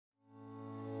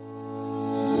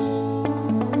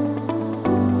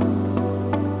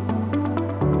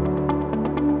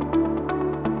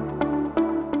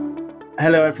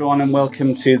Hello everyone and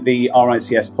welcome to the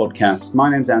RICS podcast.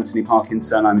 My name is Anthony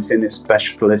Parkinson. I'm a senior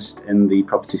specialist in the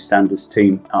property standards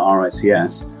team at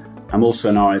RICS. I'm also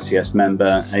an RICS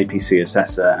member, APC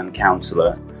assessor and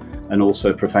counsellor, and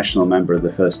also a professional member of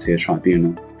the First Tier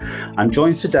Tribunal. I'm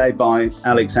joined today by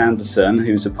Alexandra,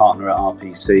 who's a partner at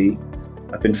RPC.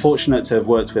 I've been fortunate to have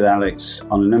worked with Alex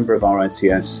on a number of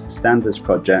RICS standards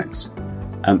projects.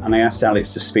 And I asked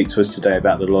Alex to speak to us today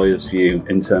about the lawyer's view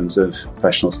in terms of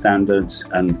professional standards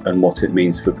and what it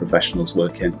means for professionals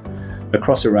working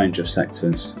across a range of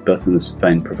sectors, both in the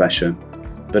surveying profession,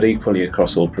 but equally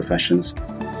across all professions.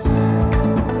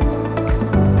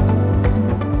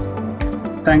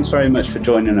 Thanks very much for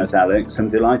joining us, Alex. I'm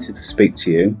delighted to speak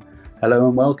to you. Hello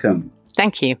and welcome.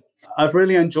 Thank you. I've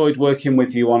really enjoyed working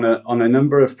with you on a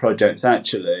number of projects,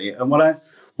 actually. And what I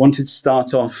wanted to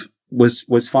start off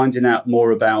was finding out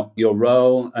more about your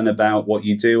role and about what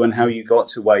you do and how you got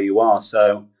to where you are.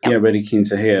 So, really keen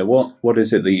to hear. What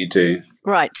is it that you do?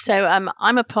 Right. So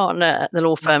I'm a partner at the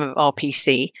law firm of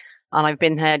RPC, and I've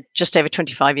been here just over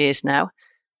 25 years now.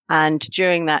 And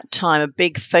during that time, a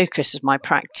big focus of my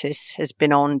practice has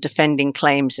been on defending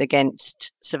claims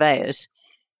against surveyors.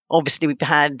 Obviously, we've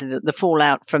had the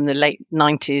fallout from the late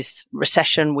 90s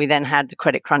recession. We then had the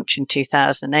credit crunch in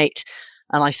 2008.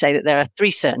 And I say that there are three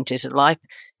certainties of life: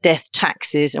 death,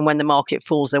 taxes, and when the market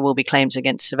falls, there will be claims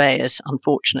against surveyors,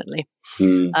 unfortunately.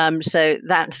 So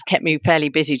that's kept me fairly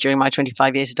busy during my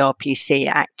 25 years at RPC,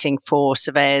 acting for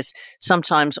surveyors,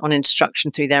 sometimes on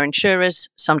instruction through their insurers,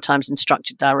 sometimes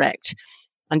instructed direct,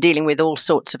 and dealing with all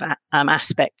sorts of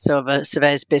aspects of a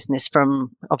surveyor's business,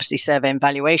 from obviously survey and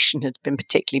valuation had been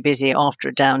particularly busy after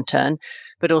a downturn,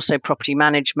 but also property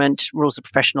management, rules of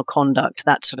professional conduct,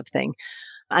 that sort of thing.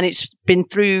 And it's been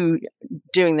through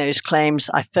doing those claims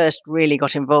I first really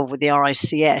got involved with the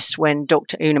RICS when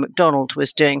Dr. Una MacDonald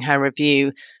was doing her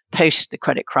review post the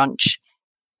credit crunch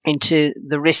into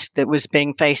the risk that was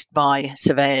being faced by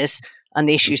surveyors and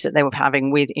the issues that they were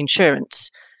having with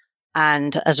insurance.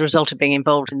 And as a result of being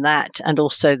involved in that, and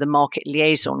also the Market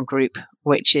Liaison Group,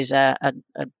 which is a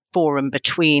forum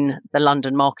between the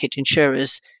London market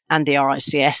insurers and the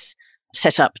RICS,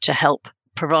 set up to help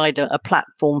provide a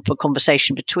platform for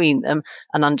conversation between them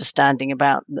and understanding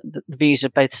about the views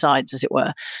of both sides, as it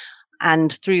were.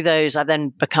 And through those, I've then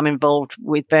become involved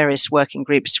with various working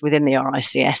groups within the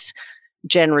RICS,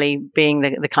 generally being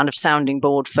the kind of sounding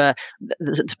board for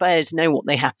the surveyors know what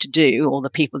they have to do, or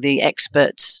the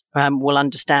experts will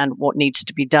understand what needs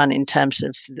to be done in terms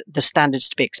of the standards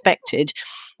to be expected.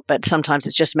 But sometimes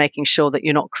it's just making sure that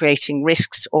you're not creating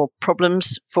risks or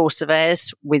problems for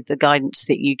surveyors with the guidance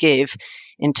that you give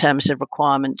in terms of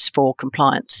requirements for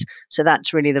compliance. So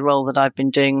that's really the role that I've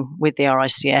been doing with the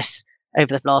RICS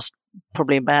over the last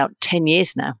probably about 10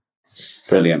 years now.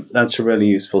 Brilliant. That's a really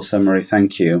useful summary.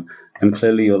 Thank you. And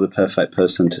clearly you're the perfect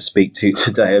person to speak to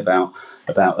today about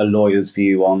a lawyer's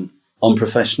view on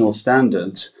professional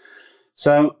standards.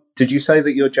 So did you say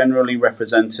that you're generally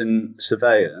representing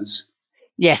surveyors?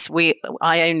 Yes,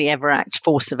 I only ever act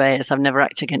for surveyors. I've never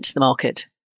acted against the market.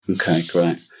 Okay,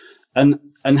 great.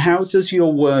 And how does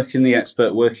your work in the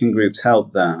expert working groups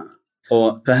help that?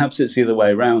 Or perhaps it's the other way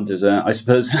around. I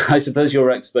suppose your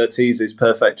expertise is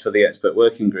perfect for the expert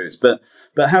working groups. But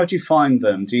how do you find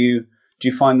them? Do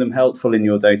you find them helpful in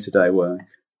your day-to-day work?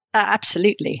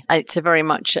 Absolutely. It's a very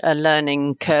much a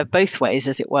learning curve both ways,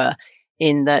 as it were,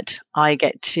 in that I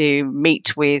get to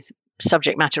meet with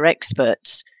subject matter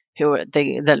experts who are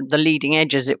the leading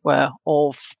edge, as it were,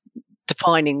 of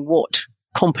defining what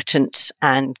competence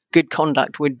and good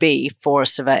conduct would be for a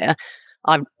surveyor.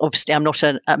 I'm not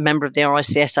a member of the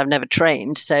RICS. I've never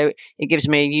trained, so it gives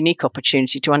me a unique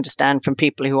opportunity to understand from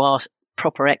people who are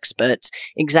proper experts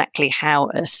exactly how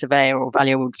a surveyor or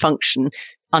valuer would function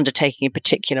undertaking a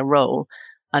particular role,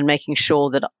 and making sure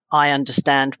that I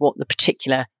understand what the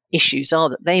particular issues are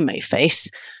that they may face.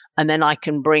 And then I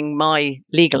can bring my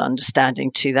legal understanding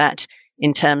to that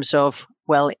in terms of,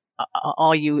 well,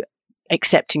 are you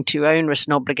accepting too onerous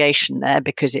an obligation there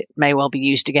because it may well be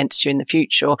used against you in the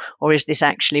future, or is this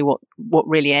actually what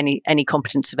really any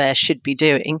competent surveyor should be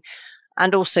doing?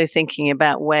 And also thinking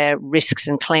about where risks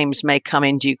and claims may come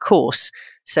in due course,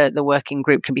 so the working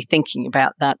group can be thinking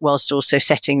about that whilst also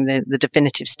setting the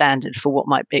definitive standard for what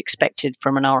might be expected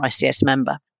from an RICS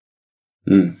member.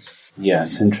 Yeah,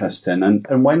 it's interesting.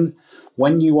 And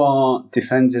when you are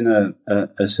defending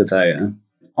a surveyor,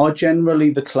 are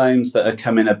generally the claims that are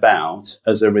coming about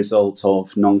as a result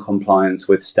of non-compliance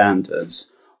with standards,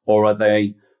 or are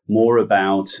they more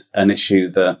about an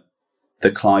issue that the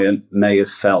client may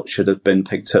have felt should have been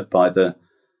picked up by the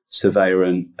surveyor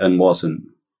and wasn't?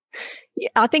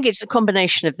 I think it's a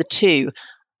combination of the two.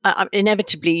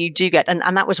 Inevitably, you do get,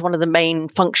 and that was one of the main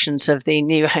functions of the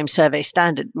new home survey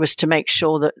standard, was to make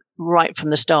sure that right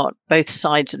from the start, both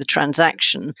sides of the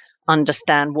transaction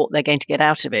understand what they're going to get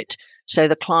out of it. So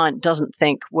the client doesn't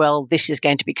think, well, this is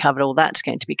going to be covered or that's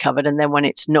going to be covered. And then when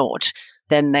it's not,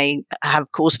 then they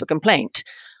have cause for complaint.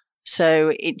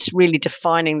 So it's really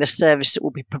defining the service that will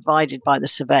be provided by the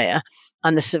surveyor,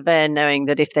 and the surveyor knowing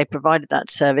that if they provided that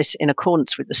service in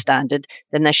accordance with the standard,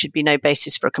 then there should be no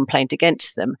basis for a complaint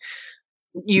against them.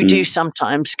 You do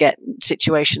sometimes get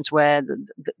situations where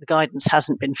the guidance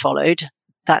hasn't been followed.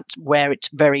 That's where it's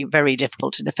very, very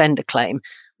difficult to defend a claim,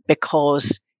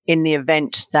 because in the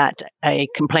event that a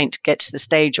complaint gets to the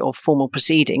stage of formal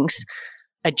proceedings,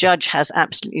 a judge has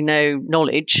absolutely no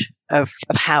knowledge of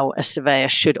how a surveyor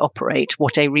should operate,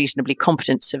 what a reasonably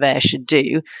competent surveyor should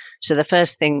do. So the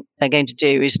first thing they're going to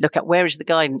do is look at, where is the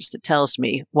guidance that tells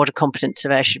me what a competent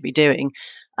surveyor should be doing?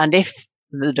 And if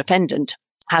the defendant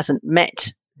hasn't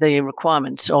met the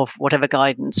requirements of whatever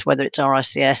guidance, whether it's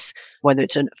RICS, whether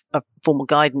it's a formal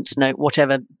guidance note,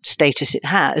 whatever status it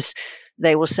has,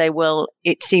 they will say, well,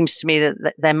 it seems to me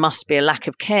that there must be a lack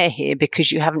of care here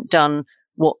because you haven't done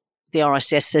what the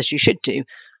RICS says you should do.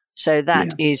 So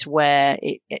that is where,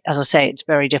 as I say, it's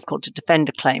very difficult to defend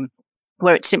a claim.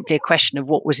 Where it's simply a question of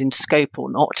what was in scope or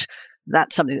not,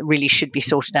 that's something that really should be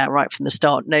sorted out right from the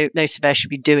start. No surveyor should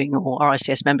be doing, or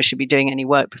RICS member should be doing any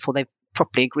work before they've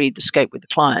properly agreed the scope with the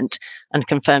client and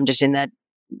confirmed it in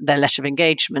their letter of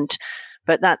engagement.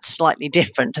 But that's slightly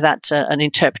different. That's an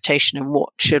interpretation of what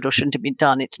should or shouldn't have been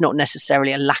done. It's not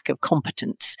necessarily a lack of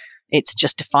competence. It's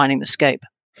just defining the scope.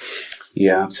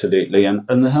 Yeah, absolutely. And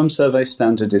the home survey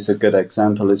standard is a good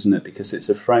example, isn't it? Because it's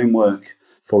a framework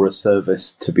for a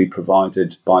service to be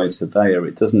provided by a surveyor.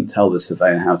 It doesn't tell the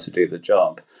surveyor how to do the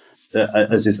job,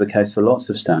 as is the case for lots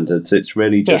of standards. It's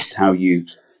really just how you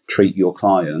treat your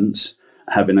clients,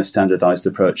 having a standardized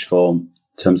approach for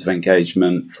terms of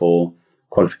engagement, for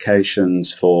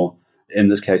qualifications, for, in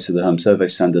this case of the home survey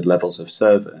standard, levels of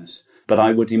service. But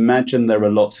I would imagine there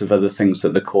are lots of other things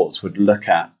that the courts would look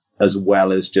at as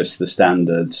well as just the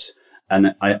standards.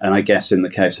 And I guess in the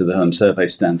case of the home survey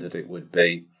standard, it would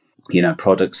be,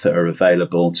 products that are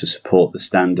available to support the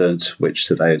standards, which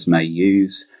surveyors may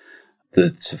use,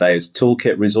 the surveyor's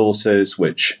toolkit resources,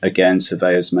 which again,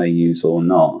 surveyors may use or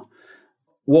not.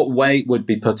 What weight would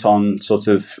be put on sort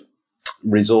of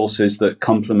resources that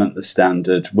complement the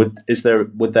standard? Would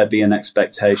there be an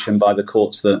expectation by the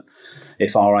courts that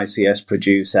if RICS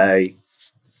produce a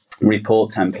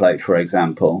report template, for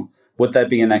example, would there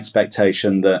be an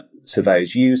expectation that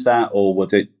surveyors use that, or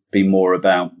would it be more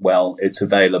about, well, it's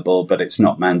available, but it's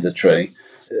not mandatory?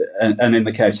 And in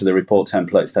the case of the report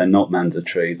templates, they're not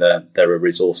mandatory. They're a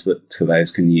resource that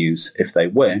surveyors can use if they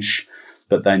wish,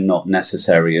 but they're not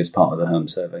necessary as part of the home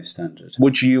survey standard.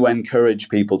 Would you encourage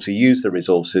people to use the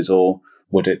resources, or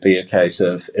would it be a case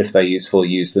of if they're useful,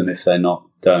 use them, if they're not,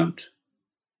 don't?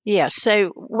 Yeah, so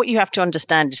what you have to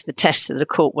understand is the test that the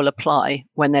court will apply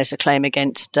when there's a claim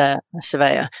against a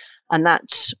surveyor. And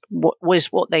that's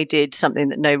what they did, something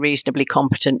that no reasonably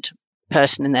competent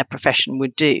person in their profession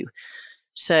would do.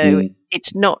 So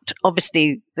it's not,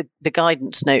 obviously, the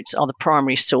guidance notes are the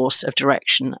primary source of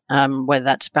direction, whether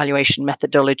that's valuation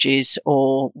methodologies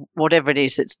or whatever it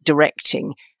is that's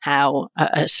directing how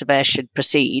a surveyor should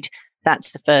proceed.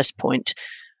 That's the first point.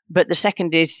 But the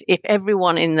second is, if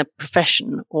everyone in the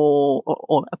profession or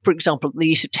for example, the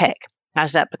use of tech,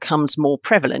 as that becomes more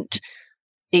prevalent,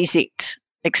 is it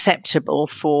acceptable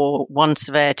for one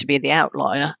surveyor to be the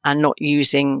outlier and not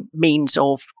using means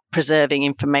of preserving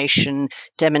information,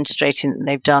 demonstrating that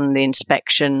they've done the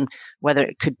inspection, whether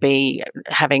it could be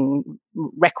having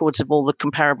records of all the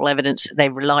comparable evidence that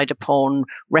they've relied upon,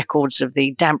 records of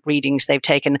the damp readings they've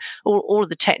taken, all of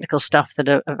the technical stuff that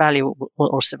a valuer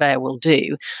or surveyor will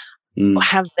do.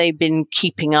 Have they been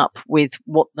keeping up with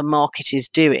what the market is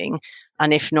doing?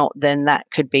 And if not, then that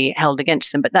could be held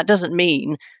against them. But that doesn't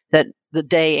mean that the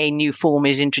day a new form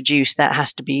is introduced, that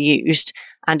has to be used.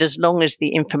 And as long as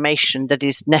the information that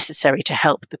is necessary to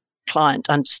help the client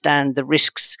understand the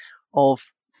risks of,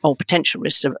 or potential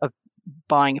risks of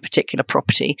buying a particular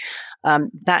property,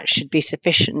 that should be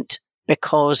sufficient,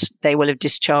 because they will have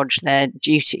discharged their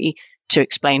duty to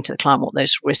explain to the client what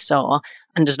those risks are.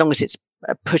 And as long as it's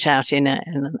put out in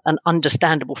an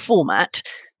understandable format,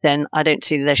 then I don't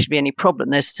see that there should be any problem.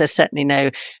 There's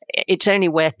certainly it's only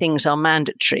where things are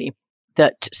mandatory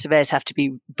that surveyors have to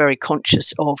be very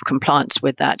conscious of compliance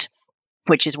with that,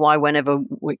 which is why whenever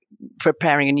we're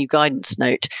preparing a new guidance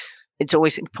note, it's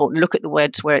always important. Look at the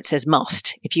words where it says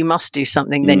must. If you must do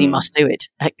something, then you must do it.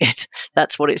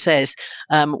 That's what it says.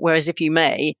 Whereas if you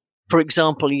may, for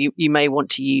example, you may want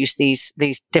to use these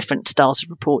different styles of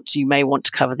reports. You may want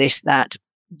to cover this, that.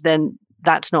 Then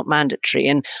that's not mandatory.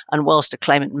 And whilst a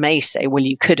claimant may say, well,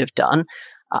 you could have done,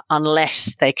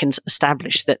 unless they can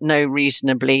establish that no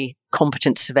reasonably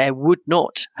competent surveyor would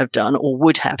not have done or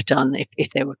would have done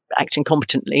if they were acting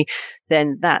competently,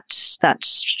 then that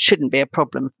shouldn't be a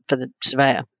problem for the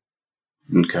surveyor.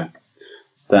 Okay,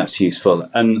 that's useful.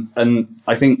 And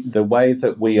I think the way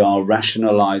that we are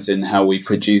rationalising how we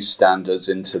produce standards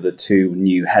into the two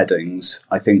new headings,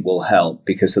 I think will help,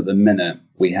 because at the minute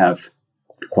we have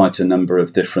quite a number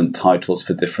of different titles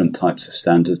for different types of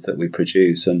standards that we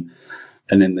produce. And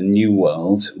in the new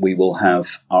world, we will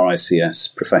have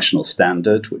RICS professional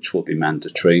standard, which will be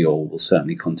mandatory or will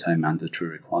certainly contain mandatory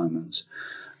requirements.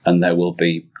 And there will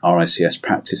be RICS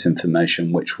practice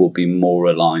information, which will be more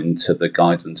aligned to the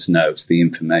guidance notes, the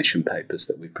information papers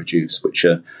that we produce, which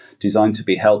are designed to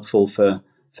be helpful for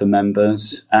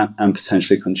members and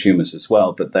potentially consumers as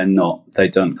well, but they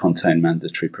don't contain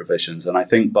mandatory provisions. And I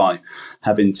think by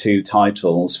having two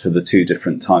titles for the two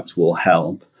different types will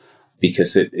help,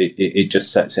 because it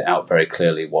just sets it out very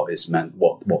clearly what is meant,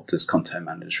 what does contain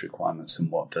mandatory requirements and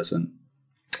what doesn't.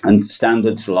 And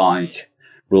standards like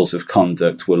rules of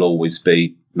conduct will always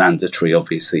be mandatory,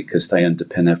 obviously, because they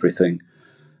underpin everything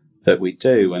that we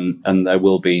do. And there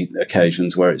will be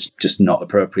occasions where it's just not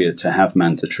appropriate to have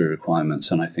mandatory requirements.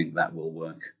 And I think that will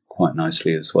work quite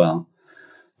nicely as well.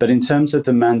 But in terms of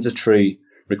the mandatory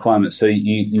requirements, so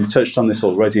you touched on this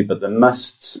already, but the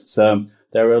musts, so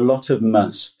there are a lot of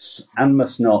musts and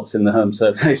must nots in the home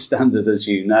survey standard, as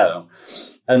you know.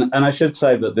 And I should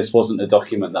say that this wasn't a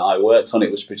document that I worked on.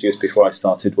 It was produced before I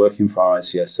started working for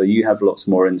RICS. So you have lots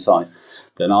more insight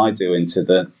than I do into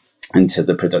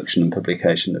the production and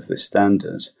publication of this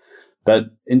standard.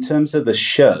 But in terms of the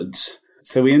shoulds,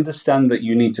 so we understand that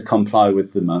you need to comply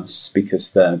with the musts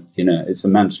because it's a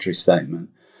mandatory statement.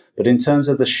 But in terms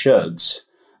of the shoulds,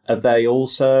 are they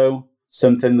also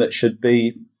something that should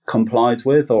be complied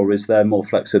with, or is there more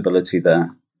flexibility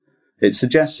there? It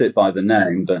suggests it by the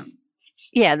name, but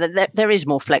yeah, there is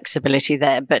more flexibility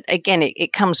there. But again,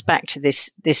 it comes back to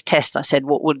this test. I said,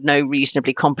 what would no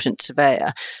reasonably competent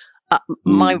surveyor?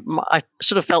 I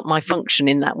sort of felt my function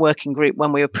in that working group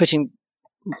when we were putting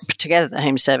together the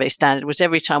home survey standard was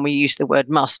every time we used the word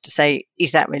must to say,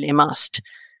 is that really a must?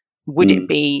 Would it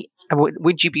be?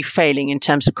 Would you be failing in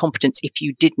terms of competence if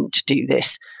you didn't do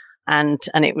this? And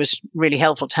it was really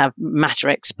helpful to have matter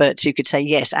experts who could say,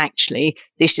 yes, actually,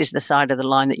 this is the side of the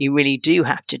line that you really do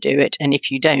have to do it. And if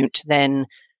you don't, then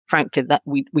frankly, that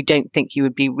we don't think you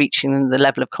would be reaching the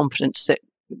level of competence that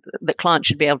the client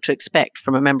should be able to expect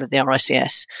from a member of the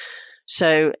RICS.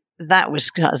 So that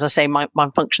was, as I say, my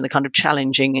function, the kind of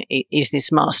challenging is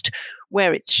this must.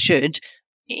 Where it should,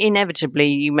 inevitably,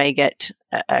 you may get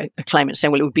a claimant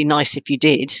saying, well, it would be nice if you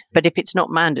did. But if it's not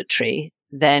mandatory,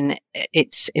 then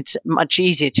it's much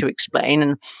easier to explain.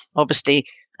 And obviously,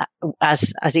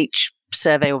 as each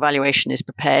survey or valuation is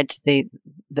prepared, the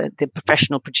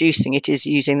professional producing it is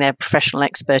using their professional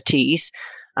expertise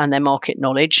and their market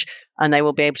knowledge, and they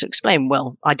will be able to explain,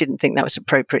 well, I didn't think that was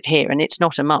appropriate here, and it's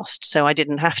not a must, so I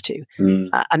didn't have to.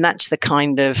 And that's the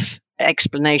kind of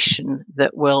explanation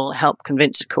that will help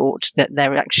convince a court that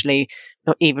they're actually,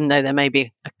 even though there may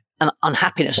be an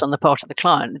unhappiness on the part of the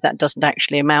client, that doesn't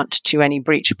actually amount to any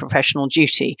breach of professional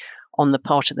duty on the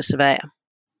part of the surveyor.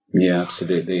 Yeah,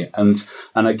 absolutely. And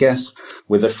I guess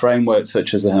with a framework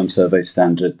such as the Home Survey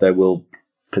Standard, there will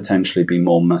potentially be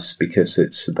more musts because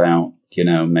it's about,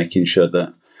 making sure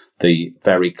that the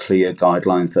very clear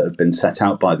guidelines that have been set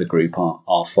out by the group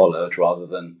are followed rather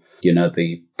than,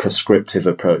 the prescriptive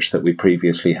approach that we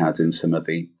previously had in some of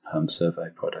the home survey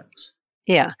products.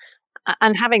 Yeah.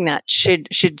 And having that should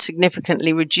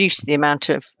significantly reduce the amount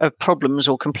of problems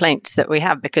or complaints that we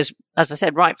have, because, as I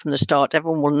said, right from the start,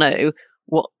 everyone will know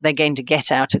what they're going to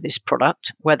get out of this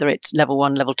product, whether it's level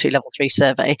 1, level 2, level 3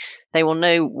 survey. They will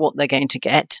know what they're going to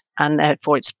get, and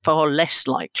therefore it's far less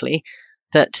likely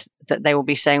that they will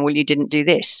be saying, well, you didn't do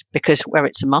this, because where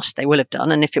it's a must, they will have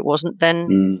done. And if it wasn't,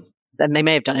 then they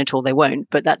may have done it or they won't,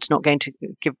 but that's not going to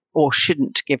give or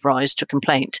shouldn't give rise to a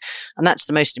complaint. And that's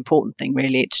the most important thing,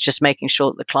 really. It's just making sure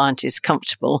that the client is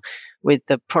comfortable with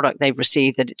the product they've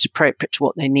received, that it's appropriate to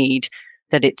what they need,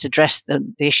 that it's addressed the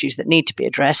issues that need to be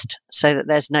addressed, so that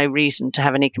there's no reason to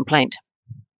have any complaint.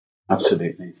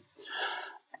 Absolutely.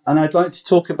 And I'd like to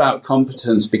talk about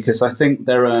competence, because I think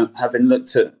having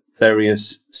looked at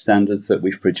various standards that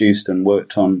we've produced and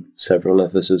worked on several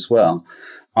others as well,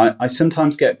 I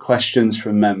sometimes get questions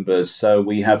from members. So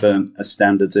we have a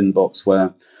standards inbox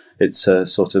where it's a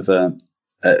sort of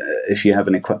if you have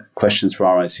any questions for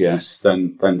RICS,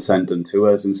 then send them to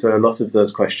us. And so a lot of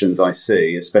those questions I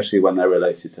see, especially when they're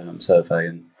related to home survey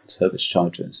and service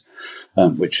charges,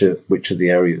 which are the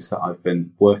areas that I've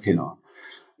been working on.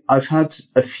 I've had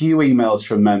a few emails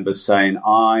from members saying,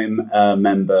 I'm a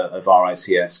member of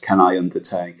RICS, can I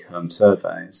undertake home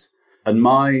surveys? And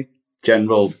my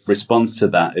general response to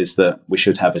that is that we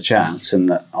should have a chat, and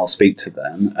that I'll speak to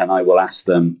them and I will ask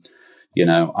them,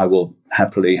 I will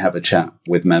happily have a chat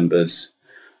with members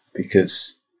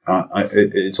because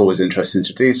it's always interesting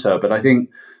to do so. But I think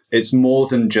it's more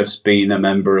than just being a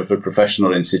member of a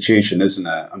professional institution, isn't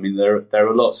it? I mean, there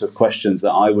are lots of questions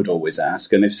that I would always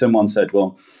ask. And if someone said,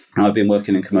 well, I've been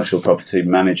working in commercial property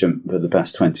management for the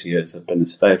past 20 years, I've been a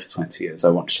surveyor for 20 years,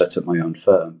 I want to set up my own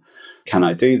firm, can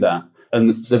I do that?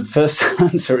 And the first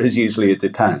answer is usually it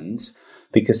depends,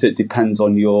 because it depends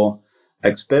on your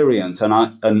experience.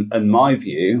 And my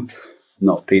view,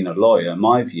 not being a lawyer,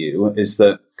 my view is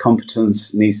that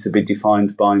competence needs to be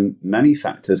defined by many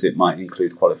factors. It might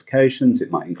include qualifications,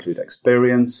 it might include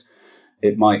experience,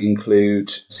 it might include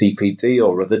CPD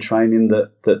or other training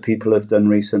that people have done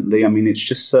recently. I mean, it's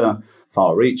just so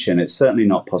far-reaching. It's certainly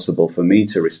not possible for me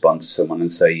to respond to someone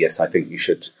and say, yes, I think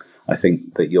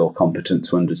that you're competent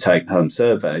to undertake home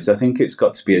surveys. I think it's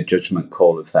got to be a judgment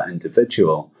call of that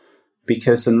individual,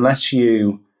 because unless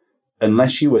you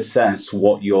assess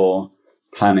what you're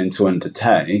planning to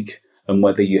undertake and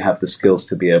whether you have the skills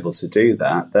to be able to do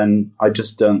that, then I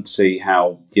just don't see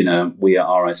how, we at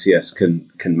RICS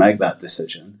can make that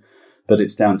decision. But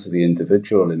it's down to the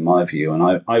individual, in my view.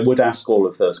 And I would ask all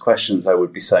of those questions. I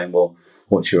would be saying, well,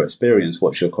 what's your experience?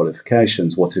 What's your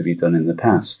qualifications? What have you done in the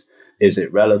past? Is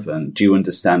it relevant? Do you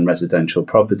understand residential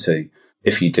property?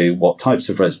 If you do, what types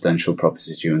of residential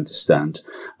property do you understand?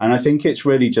 And I think it's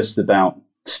really just about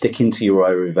sticking to your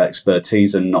area of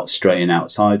expertise and not straying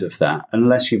outside of that,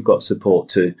 unless you've got support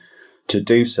to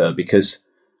do so, because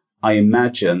I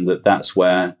imagine that that's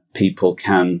where people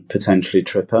can potentially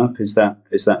trip up. Is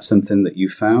that something that you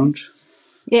found?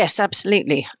 Yes,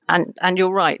 absolutely. And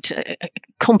you're right.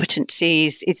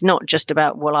 Competencies, it's not just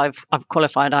about, well, I've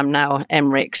qualified, I'm now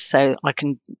RICS, so I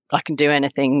can do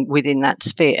anything within that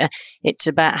sphere. It's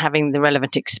about having the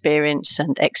relevant experience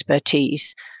and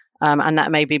expertise. And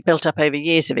that may be built up over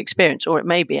years of experience, or it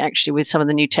may be actually with some of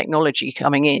the new technology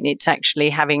coming in. It's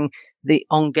actually having the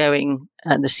ongoing,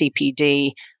 the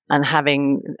CPD,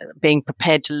 and being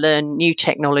prepared to learn new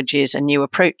technologies and new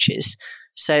approaches,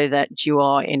 so that you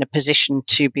are in a position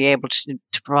to be able to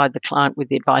provide the client with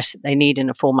the advice that they need in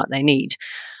a format they need.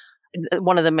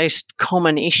 One of the most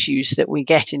common issues that we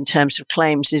get in terms of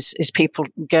claims is people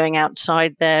going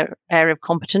outside their area of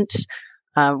competence,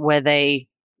 where they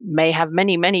may have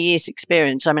many, many years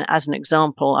experience. I mean, as an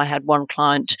example, I had one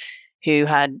client who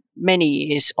had many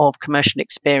years of commercial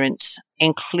experience,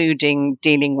 including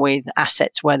dealing with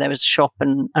assets where there was shop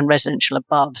and residential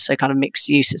above, so kind of mixed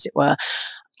use, as it were.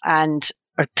 And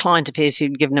a client of his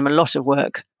who'd given him a lot of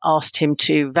work asked him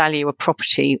to value a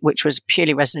property which was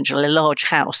purely residential, a large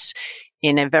house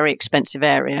in a very expensive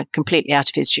area, completely out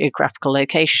of his geographical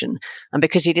location. And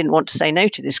because he didn't want to say no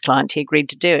to this client, he agreed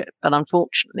to do it. But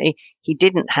unfortunately, he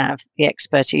didn't have the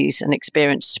expertise and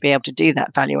experience to be able to do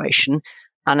that valuation,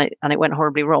 and it went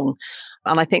horribly wrong.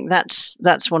 And I think that's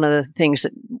one of the things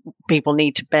that people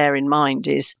need to bear in mind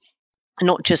is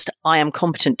not just I am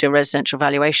competent to do a residential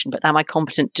valuation, but am I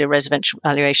competent to do a residential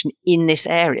valuation in this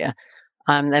area?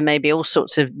 There may be all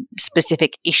sorts of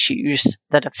specific issues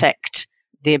that affect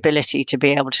the ability to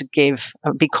be able to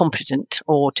be competent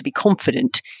or to be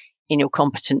confident in your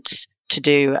competence to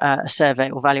do a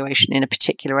survey or valuation in a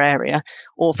particular area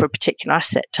or for a particular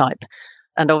asset type.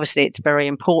 And obviously, it's very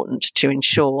important to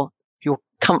ensure you're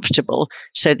comfortable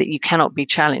so that you cannot be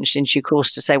challenged in due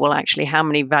course to say, well, actually, how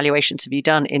many valuations have you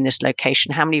done in this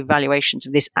location? How many valuations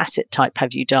of this asset type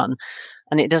have you done?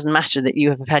 And it doesn't matter that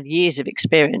you have had years of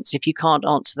experience. If you can't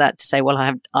answer that to say, well,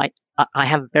 I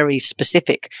have very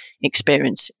specific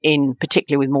experience in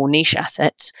particularly with more niche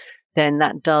assets, then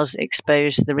that does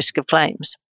expose the risk of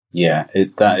claims. Yeah,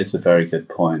 that is a very good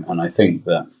point. And I think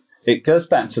that it goes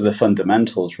back to the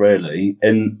fundamentals, really.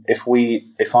 And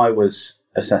if I was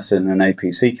assessing an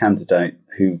APC candidate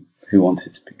who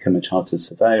wanted to become a chartered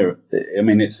surveyor, I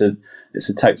mean, it's a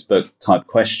textbook type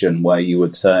question where you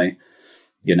would say,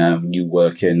 you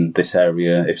work in this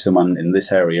area. If someone in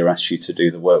this area asked you to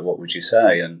do the work, what would you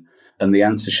say? And the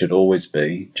answer should always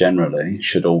be,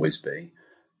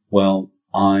 well,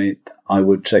 I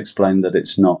would explain that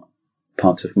it's not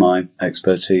part of my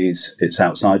expertise, it's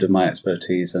outside of my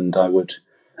expertise, and I would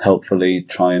helpfully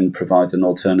try and provide an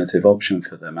alternative option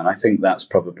for them. And I think that's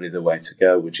probably the way to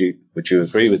go. Would you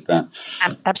agree with that?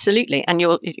 Absolutely. And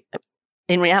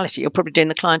in reality, you're probably doing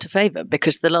the client a favor,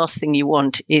 because the last thing you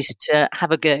want is to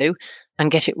have a go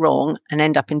and get it wrong and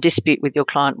end up in dispute with your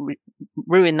client,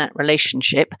 ruin that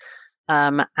relationship,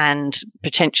 and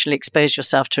potentially expose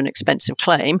yourself to an expensive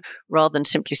claim, rather than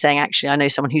simply saying, actually, I know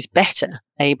someone who's better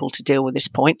able to deal with this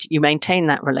point. You maintain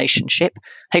that relationship.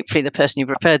 Hopefully the person you've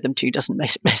referred them to doesn't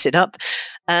mess it up.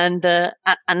 And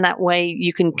that way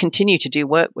you can continue to do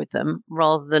work with them,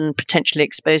 rather than potentially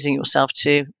exposing yourself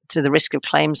to the risk of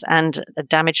claims and a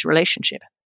damaged relationship.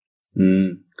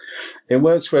 It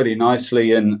works really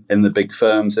nicely in the big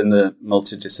firms, in the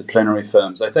multidisciplinary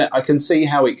firms. I think I can see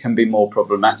how it can be more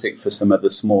problematic for some of the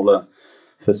smaller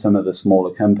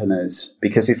companies,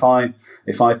 because if I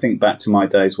think back to my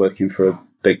days working for a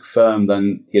big firm,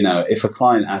 then if a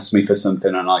client asked me for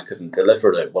something and I couldn't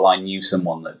deliver it, well, I knew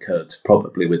someone that could,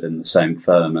 probably within the same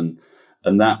firm,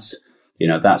 and that's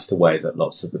the way that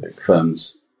lots of the big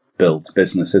firms build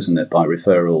business, isn't it? By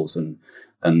referrals and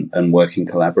working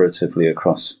collaboratively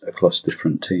across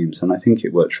different teams. And I think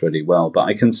it works really well. But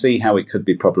I can see how it could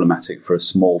be problematic for a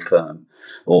small firm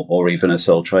or even a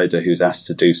sole trader who's asked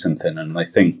to do something and they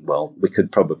think, well, we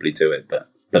could probably do it,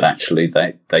 but actually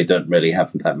they don't really have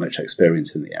that much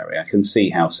experience in the area. I can see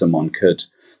how someone could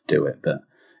do it, but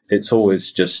it's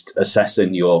always just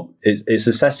assessing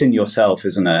assessing yourself,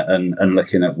 isn't it? And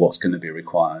looking at what's going to be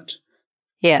required.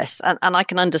 Yes, and I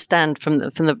can understand from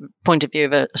the point of view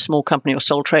of a small company or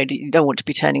sole trader, you don't want to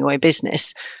be turning away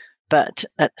business. But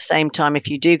at the same time, if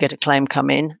you do get a claim come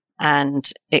in and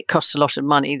it costs a lot of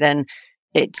money, then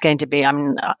it's going to be,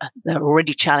 there are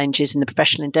already challenges in the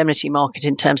professional indemnity market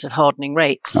in terms of hardening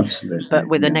rates. Absolutely. But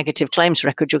with a negative claims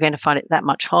record, you're going to find it that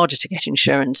much harder to get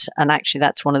insurance. And actually,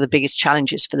 that's one of the biggest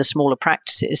challenges for the smaller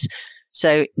practices.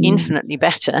 So infinitely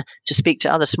better to speak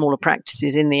to other smaller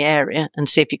practices in the area and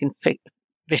see if you can fit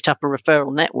up a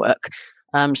referral network,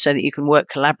 so that you can work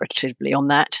collaboratively on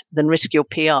that, than risk your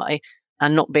PI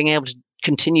and not being able to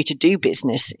continue to do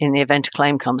business in the event a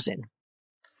claim comes in.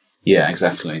 Yeah,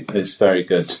 exactly. It's very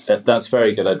good. That's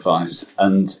very good advice.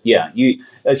 And yeah,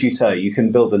 as you say, you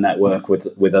can build a network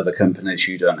with other companies.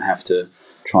 You don't have to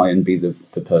try and be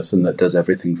the person that does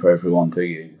everything for everyone, do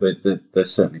you?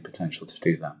 There's certainly potential to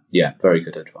do that. Yeah, very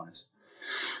good advice.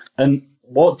 And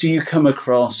what do you come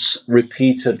across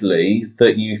repeatedly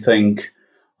that you think,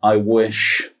 I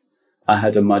wish I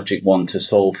had a magic wand to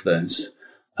solve this?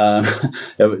 I'm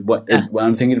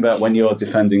thinking about when you're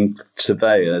defending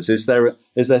surveyors. Is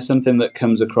there something that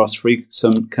comes up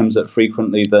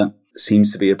frequently that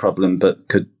seems to be a problem, but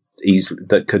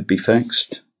that could be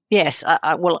fixed? Yes,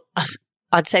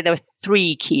 I'd say there were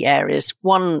three key areas.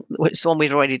 One, which is the one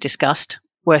we've already discussed,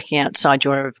 working outside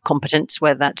your area of competence,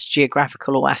 whether that's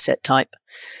geographical or asset type.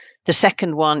 The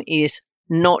second one is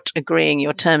not agreeing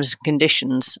your terms and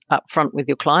conditions up front with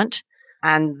your client.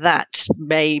 And that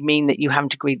may mean that you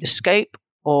haven't agreed the scope,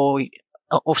 or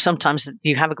sometimes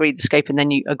you have agreed the scope and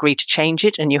then you agree to change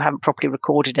it and you haven't properly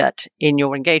recorded it in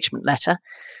your engagement letter.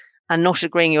 And not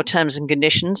agreeing your terms and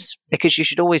conditions, because you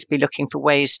should always be looking for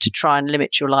ways to try and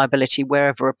limit your liability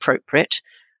wherever appropriate.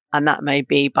 And that may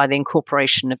be by the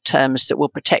incorporation of terms that will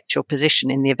protect your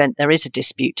position in the event there is a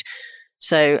dispute.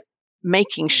 So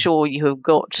making sure you have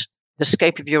got the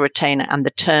scope of your retainer and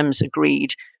the terms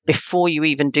agreed before you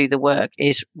even do the work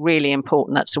is really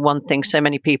important. That's the one thing so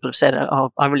many people have said,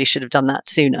 oh, I really should have done that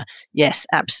sooner. Yes,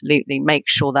 absolutely. Make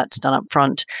sure that's done up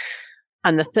front.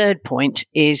 And the third point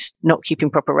is not keeping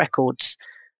proper records.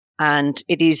 And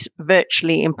it is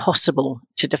virtually impossible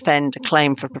to defend a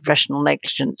claim for professional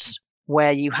negligence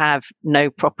where you have no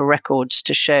proper records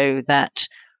to show that,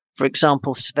 for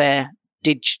example, surveyor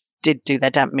did do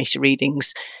their damp meter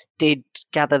readings, did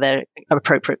gather their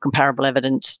appropriate comparable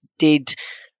evidence, did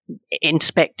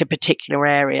inspect a particular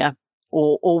area,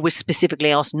 or was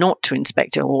specifically asked not to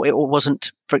inspect it, or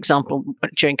wasn't, for example,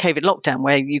 during COVID lockdown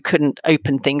where you couldn't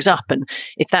open things up. And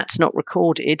if that's not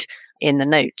recorded in the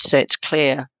notes, so it's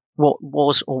clear what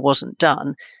was or wasn't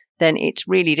done, then it's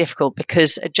really difficult,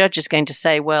 because a judge is going to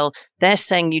say, well, they're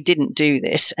saying you didn't do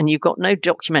this and you've got no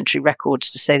documentary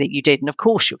records to say that you did. And of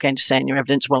course, you're going to say in your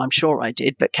evidence, well, I'm sure I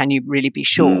did, but can you really be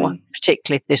sure,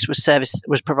 particularly if this was service that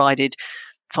was provided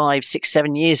 5, 6,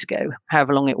 7 years ago,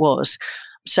 however long it was.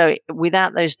 So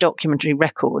without those documentary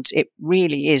records, it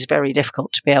really is very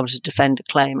difficult to be able to defend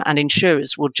a claim. And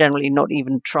insurers will generally not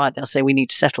even try. They'll say, we need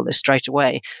to settle this straight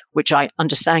away, which I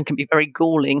understand can be very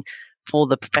galling for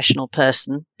the professional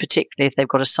person, particularly if they've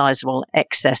got a sizable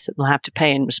excess that they'll have to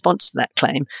pay in response to that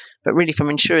claim. But really, from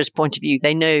an insurer's point of view,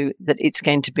 they know that it's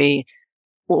going to be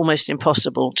almost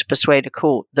impossible to persuade a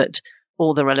court that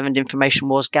all the relevant information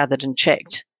was gathered and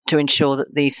checked to ensure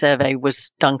that the survey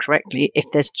was done correctly if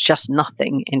there's just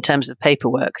nothing in terms of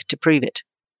paperwork to prove it.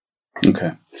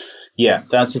 Okay. Yeah,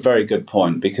 that's a very good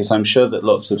point, because I'm sure that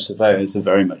lots of surveyors are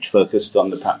very much focused on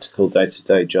the practical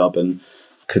day-to-day job and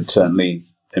could certainly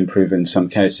improve in some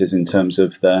cases in terms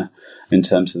of the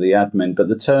admin. But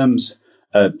the terms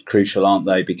are crucial, aren't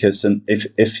they? Because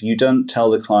if you don't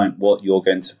tell the client what you're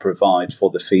going to provide for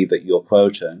the fee that you're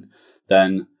quoting,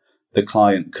 then the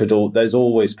client there's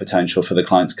always potential for the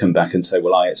client to come back and say,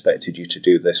 well, I expected you to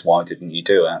do this, why didn't you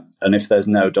do it? And if there's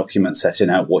no document setting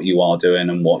out what you are doing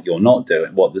and what you're not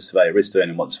doing, what the surveyor is doing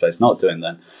and what the surveyor's not doing,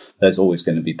 then there's always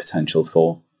going to be potential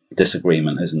for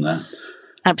disagreement, isn't there?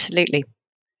 Absolutely.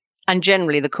 And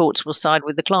generally the courts will side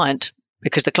with the client,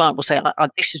 because the client will say,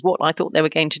 this is what I thought they were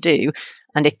going to do.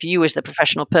 And if you as the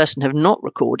professional person have not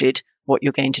recorded what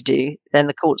you're going to do, then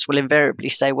the courts will invariably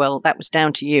say, well, that was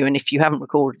down to you. And if you haven't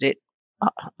recorded it,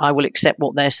 I will accept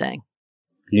what they're saying.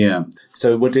 Yeah.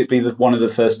 So would it be one of the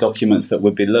first documents that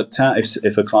would be looked at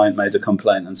if a client made a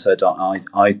complaint and said,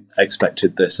 I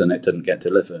expected this and it didn't get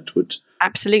delivered?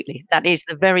 Absolutely. That is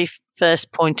the very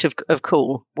first point of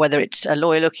call, whether it's a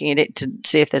lawyer looking at it to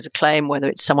see if there's a claim, whether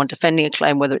it's someone defending a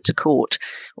claim, whether it's a court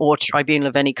or a tribunal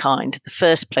of any kind. The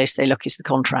first place they look is the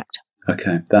contract.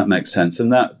 Okay, that makes sense.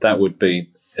 And that would be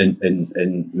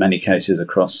in many cases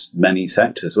across many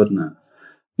sectors, wouldn't it?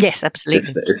 Yes,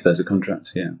 absolutely. If there's a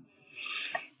contract, yeah.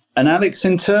 And Alex,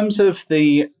 in terms of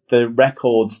the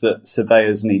records that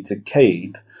surveyors need to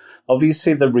keep,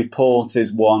 obviously the report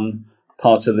is one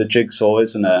part of the jigsaw,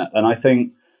 isn't it? And I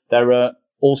think there are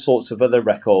all sorts of other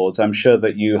records. I'm sure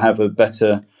that you have a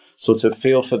better sort of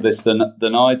feel for this than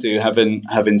I do,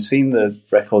 having seen the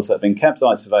records that have been kept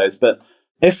by surveyors. But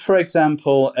if, for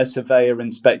example, a surveyor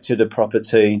inspected a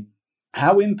property,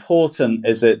 how important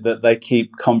is it that they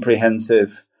keep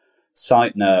comprehensive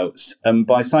site notes? And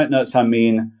by site notes, I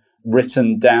mean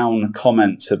written down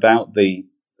comments about the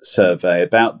survey,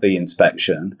 about the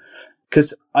inspection.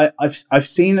 Because I've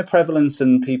seen a prevalence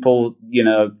in people,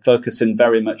 focusing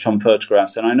very much on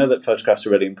photographs. And I know that photographs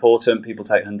are really important. People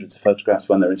take hundreds of photographs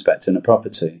when they're inspecting a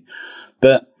property.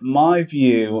 But my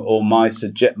view or my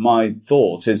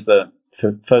thought is that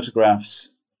for photographs,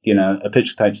 a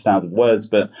picture page is 1,000 words,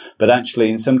 but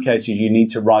actually in some cases you need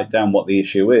to write down what the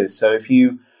issue is. So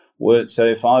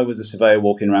if I was a surveyor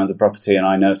walking around the property and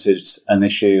I noticed an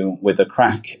issue with a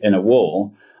crack in a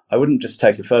wall, I wouldn't just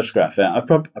take a photograph of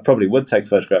it. I probably would take a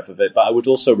photograph of it, but I would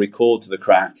also record the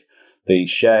crack, the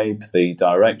shape, the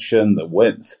direction, the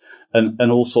width, and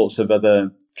all sorts of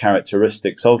other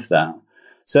characteristics of that.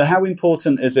 So how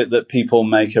important is it that people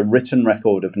make a written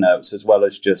record of notes as well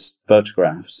as just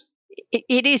photographs?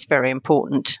 It is very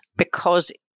important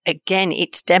because, again,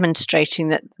 it's demonstrating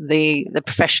that the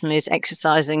professional is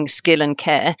exercising skill and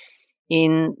care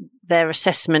in their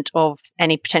assessment of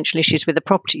any potential issues with the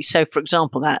property. So, for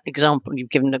example, that example you've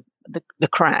given, the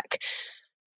crack,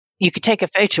 you could take a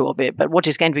photo of it, but what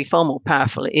is going to be far more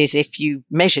powerful is if you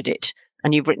measured it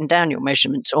and you've written down your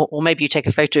measurements, or maybe you take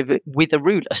a photo of it with a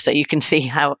ruler so you can see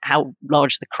how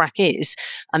large the crack is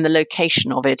and the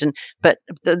location of it. But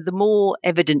the more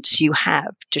evidence you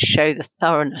have to show the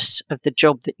thoroughness of the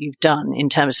job that you've done in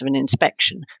terms of an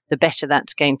inspection, the better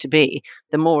that's going to be.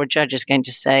 The more a judge is going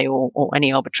to say, or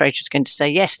any arbitrator is going to say,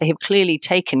 yes, they have clearly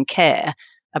taken care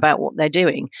about what they're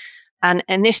doing. And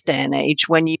in this day and age,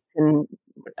 when you can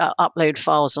upload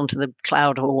files onto the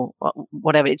cloud or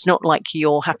whatever, it's not like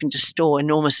you're having to store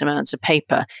enormous amounts of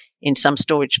paper in some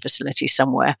storage facility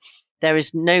somewhere. There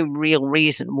is no real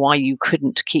reason why you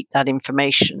couldn't keep that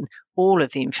information, all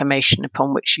of the information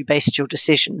upon which you based your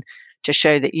decision, to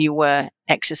show that you were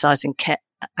exercising care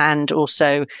and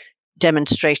also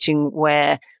demonstrating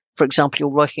where, for example, you're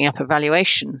working up a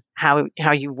valuation, how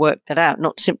you worked that out,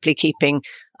 not simply keeping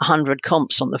 100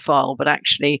 comps on the file, but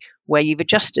actually where you've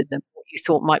adjusted them, what you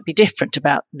thought might be different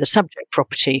about the subject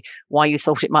property, why you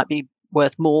thought it might be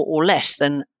worth more or less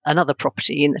than another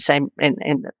property in the same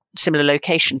in similar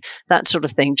location, that sort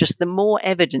of thing. Just the more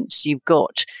evidence you've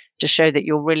got to show that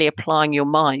you're really applying your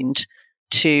mind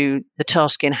to the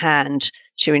task in hand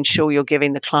to ensure you're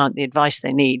giving the client the advice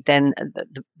they need, then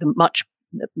the much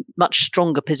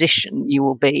stronger position you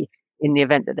will be in the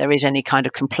event that there is any kind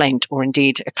of complaint or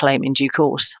indeed a claim in due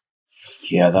course.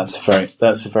 Yeah,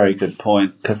 that's a very good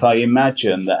point, because I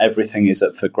imagine that everything is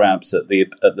up for grabs at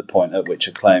the point at which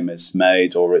a claim is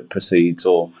made, or it proceeds,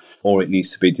 or it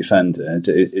needs to be defended.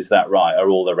 Is that right? Are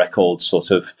all the records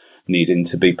sort of needing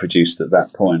to be produced at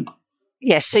that point?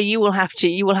 Yes, so you will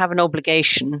have an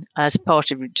obligation as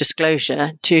part of your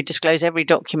disclosure to disclose every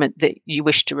document that you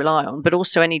wish to rely on, but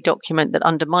also any document that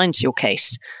undermines your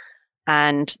case.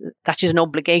 And that is an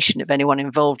obligation of anyone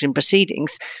involved in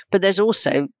proceedings. But there's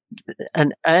also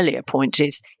an earlier point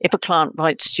is if a client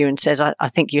writes to you and says, I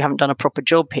think you haven't done a proper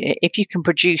job here, if you can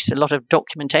produce a lot of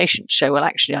documentation to show, well,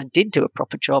 actually, I did do a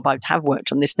proper job, I have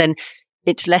worked on this, then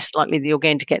it's less likely that you're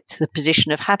going to get to the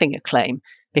position of having a claim,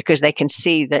 because they can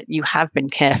see that you have been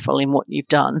careful in what you've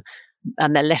done,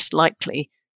 and they're less likely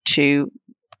to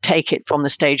take it from the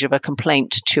stage of a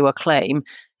complaint to a claim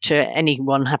to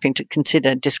anyone having to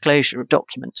consider disclosure of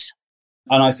documents.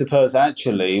 And I suppose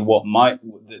actually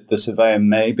the surveyor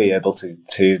may be able to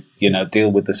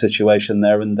deal with the situation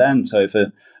there and then. So if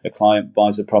a client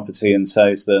buys a property and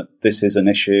says that this is an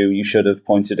issue, you should have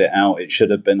pointed it out, it should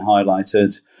have been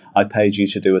highlighted, I paid you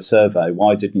to do a survey,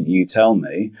 why didn't you tell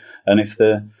me? And if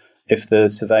the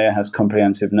surveyor has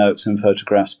comprehensive notes and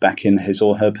photographs backing his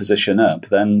or her position up,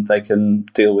 then they can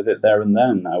deal with it there and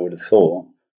then, I would have thought.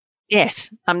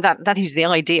 Yes, that is the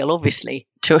ideal, obviously,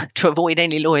 to avoid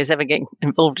any lawyers ever getting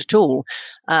involved at all.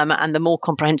 And the more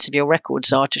comprehensive your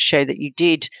records are to show that you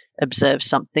did observe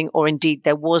something, or indeed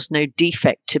there was no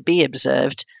defect to be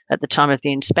observed at the time of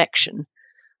the inspection.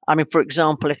 I mean, for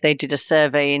example, if they did a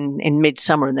survey in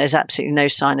midsummer and there's absolutely no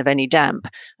sign of any damp,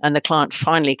 and the client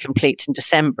finally completes in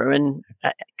December, and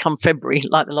come February,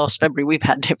 like the last February we've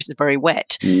had, it was very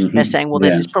wet, they're saying, well,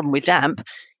 there's this problem with damp.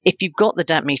 If you've got the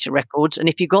damp meter records and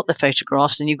if you've got the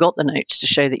photographs and you've got the notes to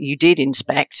show that you did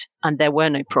inspect and there were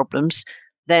no problems,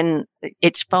 then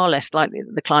it's far less likely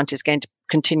that the client is going to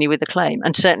continue with the claim.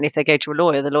 And certainly if they go to a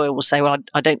lawyer, the lawyer will say, well,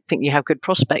 I don't think you have good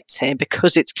prospects here,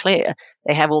 because it's clear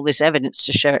they have all this evidence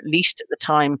to show, at least at the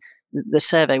time the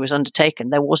survey was undertaken,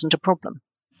 there wasn't a problem.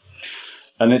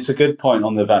 And it's a good point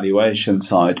on the valuation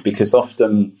side, because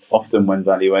often when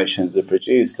valuations are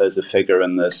produced, there's a figure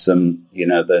and there's some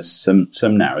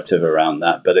narrative around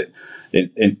that. But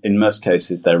in most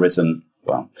cases, there isn't.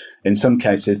 Well, in some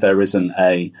cases, there isn't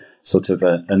a sort of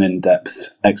an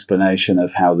in-depth explanation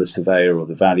of how the surveyor or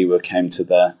the valuer came to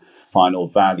their final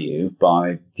value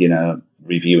by,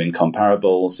 reviewing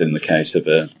comparables in the case of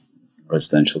a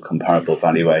residential comparable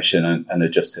valuation and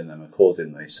adjusting them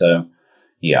accordingly. So,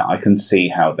 yeah, I can see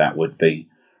how that would be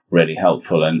really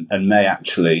helpful and may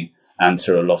actually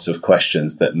answer a lot of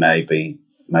questions that may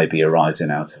be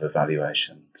arising out of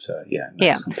evaluation. So, yeah,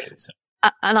 makes complete sense.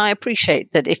 And I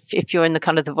appreciate that if you're in the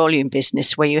kind of the volume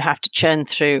business where you have to churn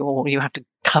through or you have to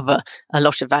cover a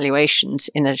lot of valuations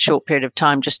in a short period of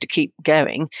time just to keep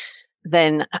going,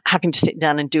 then having to sit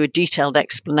down and do a detailed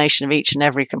explanation of each and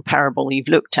every comparable you've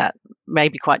looked at may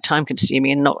be quite time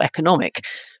consuming and not economic.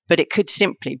 But it could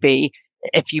simply be,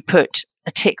 if you put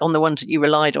a tick on the ones that you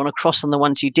relied on, a cross on the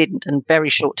ones you didn't, and very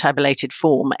short tabulated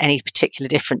form, any particular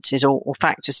differences or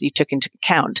factors that you took into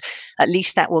account, at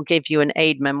least that will give you an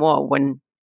aide memoire when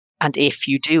and if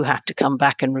you do have to come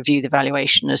back and review the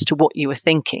valuation as to what you were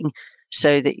thinking,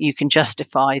 so that you can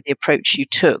justify the approach you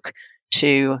took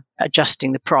to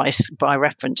adjusting the price by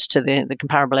reference to the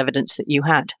comparable evidence that you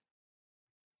had.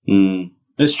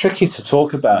 It's tricky to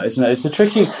talk about, isn't it?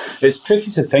 It's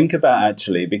tricky to think about,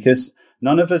 actually, because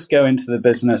none of us go into the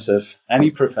business of any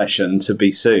profession to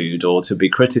be sued or to be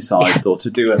criticised or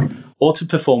to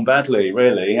perform badly,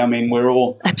 really. I mean, we're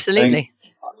all... Absolutely.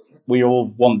 We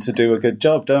all want to do a good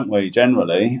job, don't we,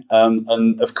 generally?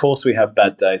 And of course we have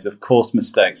bad days. Of course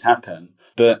mistakes happen.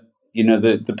 But,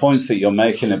 the points that you're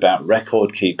making about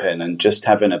record keeping and just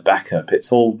having a backup,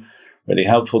 it's all really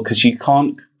helpful, because you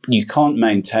can't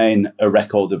maintain a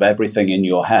record of everything in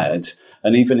your head.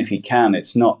 And even if you can,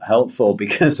 it's not helpful,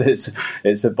 because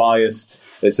it's a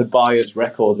biased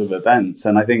record of events.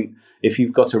 And I think if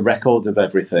you've got a record of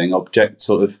everything,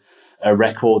 a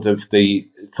record of the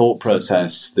thought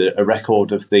process, a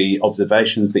record of the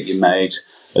observations that you made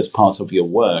as part of your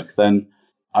work, then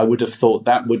I would have thought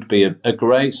that would be a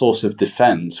great source of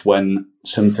defense when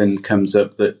something comes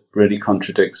up that really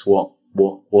contradicts what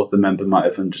the member might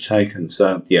have undertaken.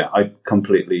 So, yeah, I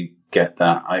completely get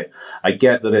that. I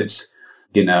get that it's,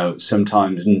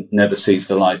 sometimes never sees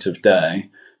the light of day,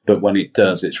 but when it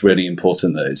does, it's really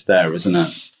important that it's there, isn't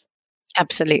it?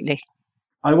 Absolutely.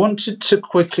 I wanted to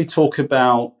quickly talk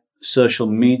about social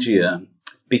media,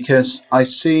 because I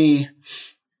see,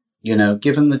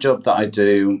 given the job that I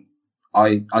do,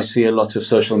 I see a lot of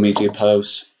social media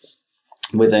posts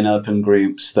within open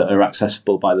groups that are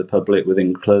accessible by the public,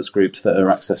 within closed groups that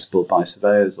are accessible by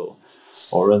surveyors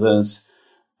or others.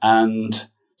 And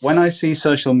when I see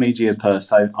social media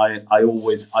posts, I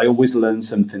always learn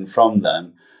something from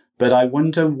them. But I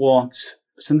wonder what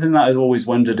something that I've always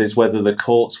wondered is whether the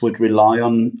courts would rely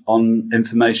on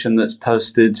information that's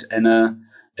posted in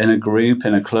a group,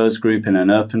 in a closed group, in an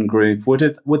open group.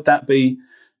 Would that be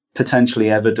potentially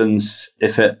evidence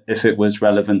if it was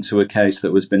relevant to a case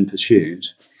that was been pursued?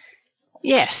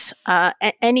 Yes,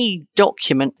 any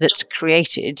document that's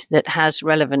created that has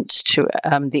relevance to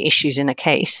the issues in a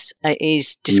case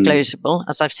is disclosable.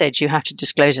 As I've said, you have to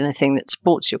disclose anything that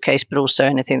supports your case, but also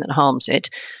anything that harms it.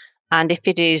 And if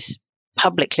it is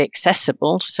publicly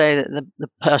accessible, so that the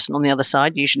person on the other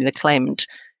side, usually the claimant,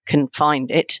 can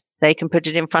find it, they can put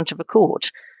it in front of a court.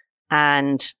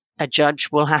 And a judge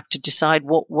will have to decide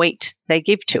what weight they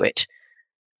give to it.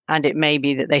 And it may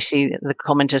be that they see the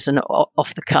comment as an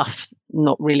off the cuff,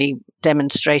 not really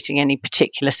demonstrating any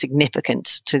particular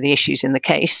significance to the issues in the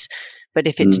case. But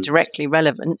if it's directly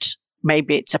relevant,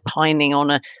 maybe it's opining on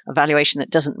a valuation that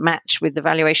doesn't match with the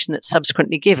valuation that's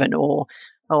subsequently given, or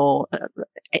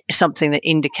something that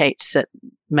indicates that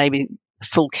maybe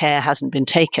full care hasn't been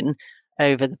taken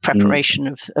over the preparation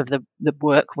of the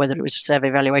work, whether it was a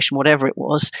survey valuation, whatever it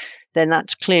was, then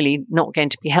that's clearly not going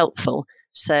to be helpful.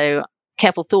 So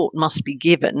careful thought must be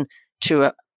given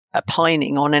to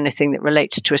opining on anything that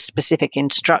relates to a specific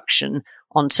instruction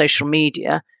on social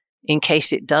media, in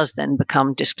case it does then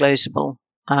become disclosable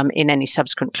in any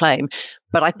subsequent claim.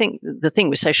 But I think the thing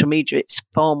with social media, it's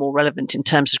far more relevant in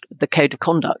terms of the code of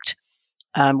conduct,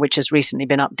 which has recently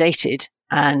been updated,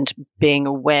 and being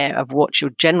aware of what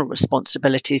your general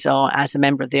responsibilities are as a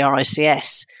member of the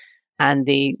RICS and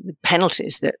the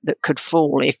penalties that could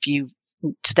fall if you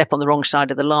step on the wrong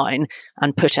side of the line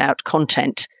and put out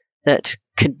content that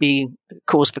could be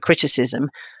cause for criticism.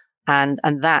 And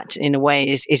that, in a way,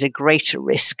 is a greater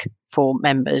risk for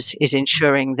members, is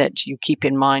ensuring that you keep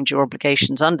in mind your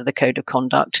obligations under the Code of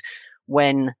Conduct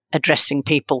when addressing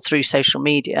people through social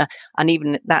media. And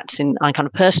even that's in kind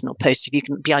of personal posts. If you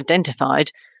can be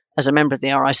identified as a member of the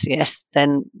RICS,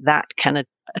 then that can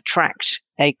attract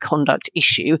a conduct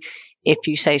issue if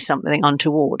you say something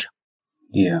untoward.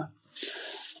 Yeah.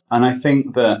 And I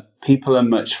think that people are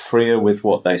much freer with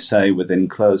what they say within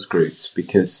closed groups,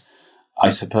 because I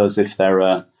suppose if there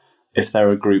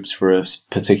are groups for a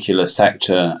particular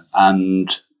sector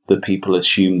and the people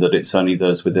assume that it's only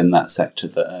those within that sector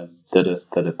that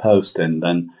are posting,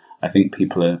 then I think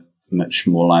people are much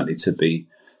more likely to be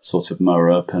sort of more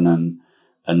open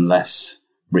and less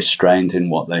restrained in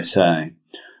what they say.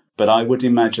 But I would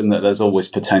imagine that there's always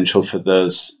potential for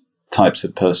those types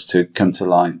of posts to come to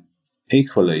light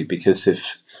equally, because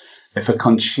if a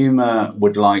consumer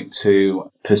would like to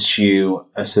pursue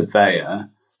a surveyor,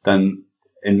 then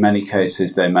in many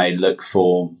cases they may look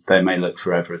for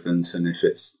evidence, and if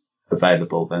it's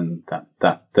available, then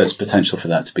that there's potential for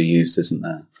that to be used, isn't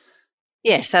there?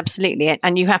 Yes, absolutely.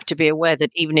 And you have to be aware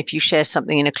that even if you share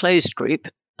something in a closed group,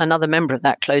 another member of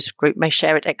that closed group may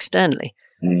share it externally.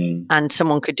 And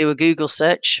someone could do a Google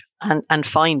search and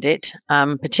find it,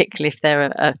 particularly if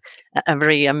they're a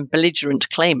very belligerent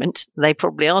claimant. They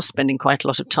probably are spending quite a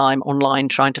lot of time online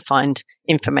trying to find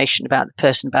information about the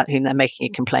person about whom they're making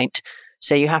a complaint.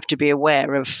 So you have to be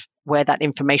aware of where that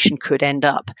information could end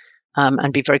up,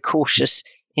 and be very cautious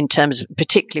in terms of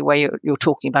particularly where you're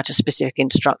talking about a specific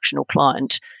instruction or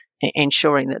client,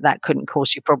 ensuring that couldn't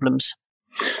cause you problems.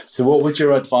 So what would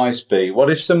your advice be?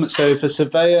 What if if a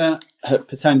surveyor had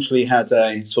potentially had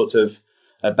a sort of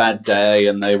a bad day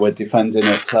and they were defending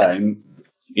a claim,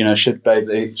 should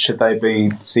they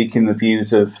be seeking the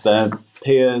views of their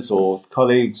peers or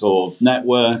colleagues or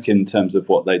network in terms of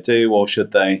what they do, or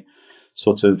should they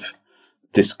sort of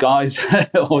disguise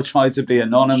or try to be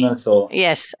anonymous? Or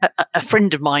yes, a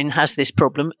friend of mine has this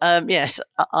problem. Yes,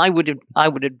 I would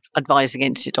advise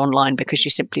against it online, because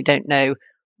you simply don't know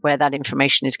where that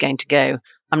information is going to go.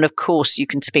 I mean, of course, you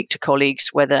can speak to colleagues,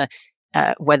 whether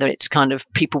it's kind of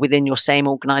people within your same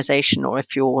organisation, or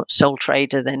if you're sole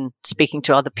trader, then speaking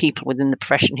to other people within the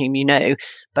profession whom you know.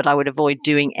 But I would avoid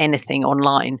doing anything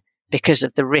online because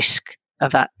of the risk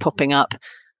of that popping up,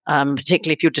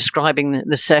 particularly if you're describing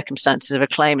the circumstances of a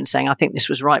claim and saying, I think this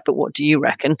was right, but what do you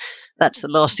reckon? That's the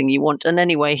last thing you want. And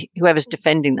anyway, whoever's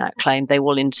defending that claim, they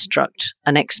will instruct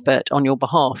an expert on your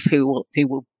behalf who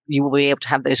you will be able to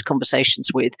have those conversations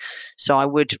with. So I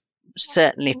would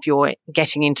certainly, if you're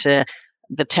getting into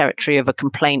the territory of a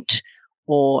complaint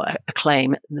or a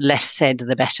claim, the less said,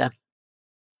 the better.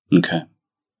 Okay.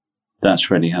 That's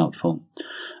really helpful.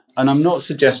 And I'm not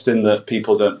suggesting that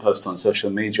people don't post on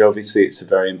social media. Obviously, it's a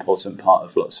very important part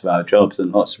of lots of our jobs,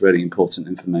 and lots of really important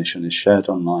information is shared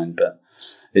online. But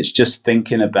it's just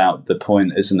thinking about the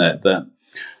point, isn't it, that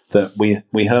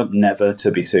we hope never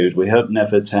to be sued. We hope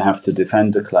never to have to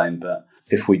defend a claim. But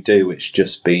if we do, it's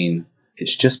just been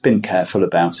it's just been careful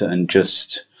about it and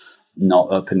just not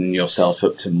opening yourself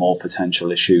up to more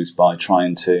potential issues by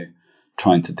trying to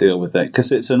deal with it,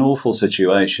 because it's an awful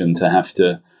situation to have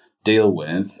to deal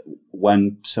with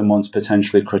when someone's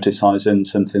potentially criticizing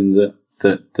something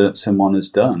that someone has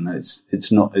done.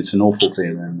 It's an awful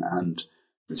feeling, and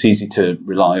it's easy to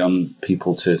rely on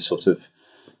people to sort of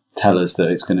tell us that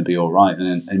it's going to be all right,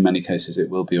 and in many cases it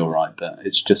will be all right, but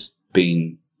it's just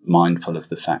being mindful of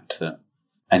the fact that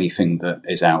anything that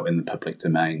is out in the public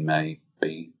domain may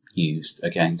be used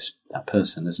against that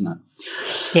person, isn't it?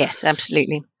 Yes,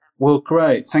 absolutely. Well,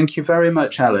 great. Thank you very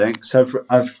much, Alex. I've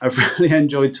really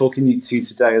enjoyed talking to you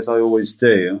today, as I always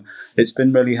do. It's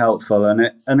been really helpful, and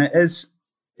it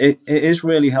is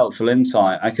really helpful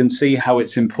insight. I can see how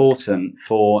it's important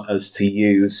for us to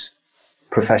use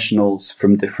professionals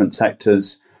from different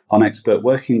sectors on expert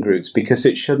working groups, because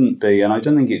it shouldn't be, and I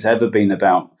don't think it's ever been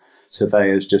about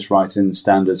surveyors just writing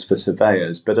standards for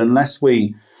surveyors. But unless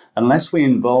we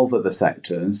involve other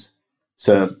sectors,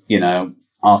 so,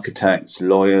 architects,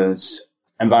 lawyers,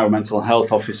 environmental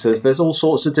health officers, there's all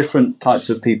sorts of different types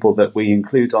of people that we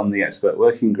include on the expert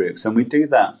working groups. And we do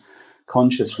that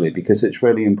consciously because it's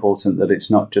really important that it's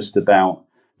not just about,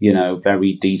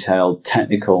 very detailed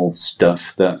technical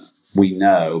stuff that we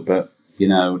know, but,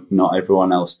 not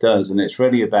everyone else does. And it's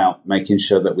really about making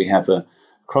sure that we have a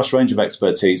cross range of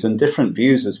expertise and different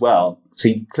views as well. So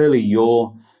clearly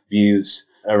your views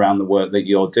around the work that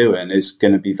you're doing is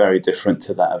going to be very different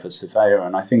to that of a surveyor,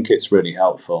 and I think it's really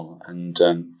helpful, and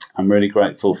I'm really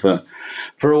grateful for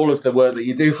all of the work that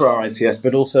you do for RICS,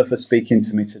 but also for speaking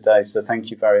to me today, so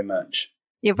thank you very much.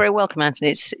 You're very welcome,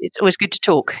 Anthony. It's always good to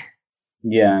talk.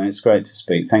 Yeah, it's great to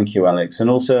speak. Thank you, Alex. And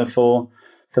also for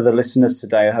the listeners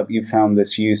today, I hope you found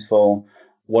this useful.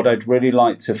 What I'd really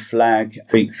like to flag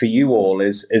for you all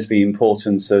is the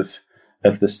importance of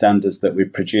the standards that we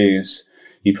produce.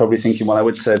 You're probably thinking, well, I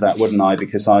would say that, wouldn't I?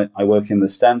 Because I work in the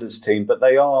standards team, but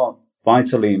they are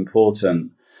vitally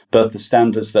important, both the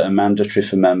standards that are mandatory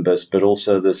for members, but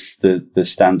also the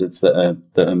standards that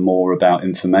are more about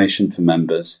information for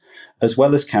members, as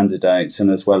well as candidates and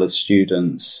as well as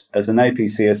students. As an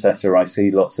APC assessor, I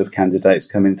see lots of candidates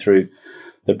coming through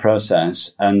the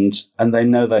process and they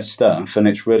know their stuff. And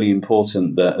it's really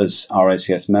important that as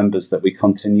RICS members that we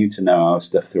continue to know our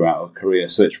stuff throughout our career.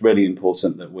 So it's really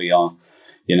important that we are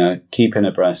keeping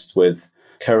abreast with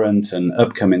current and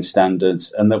upcoming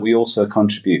standards, and that we also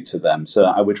contribute to them. So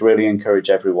I would really encourage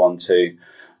everyone to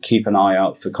keep an eye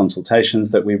out for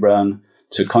consultations that we run,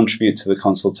 to contribute to the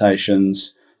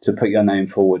consultations, to put your name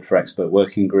forward for expert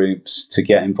working groups, to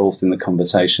get involved in the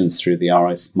conversations through the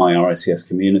My RICS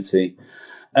community,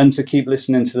 and to keep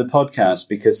listening to the podcast,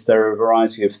 because there are a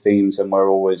variety of themes and we're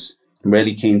always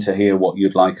really keen to hear what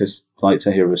you'd like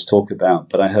to hear us talk about.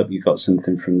 But I hope you got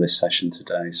something from this session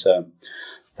today. So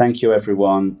thank you,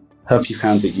 everyone. Hope you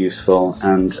found it useful.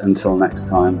 And until next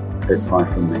time, it's bye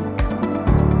from me.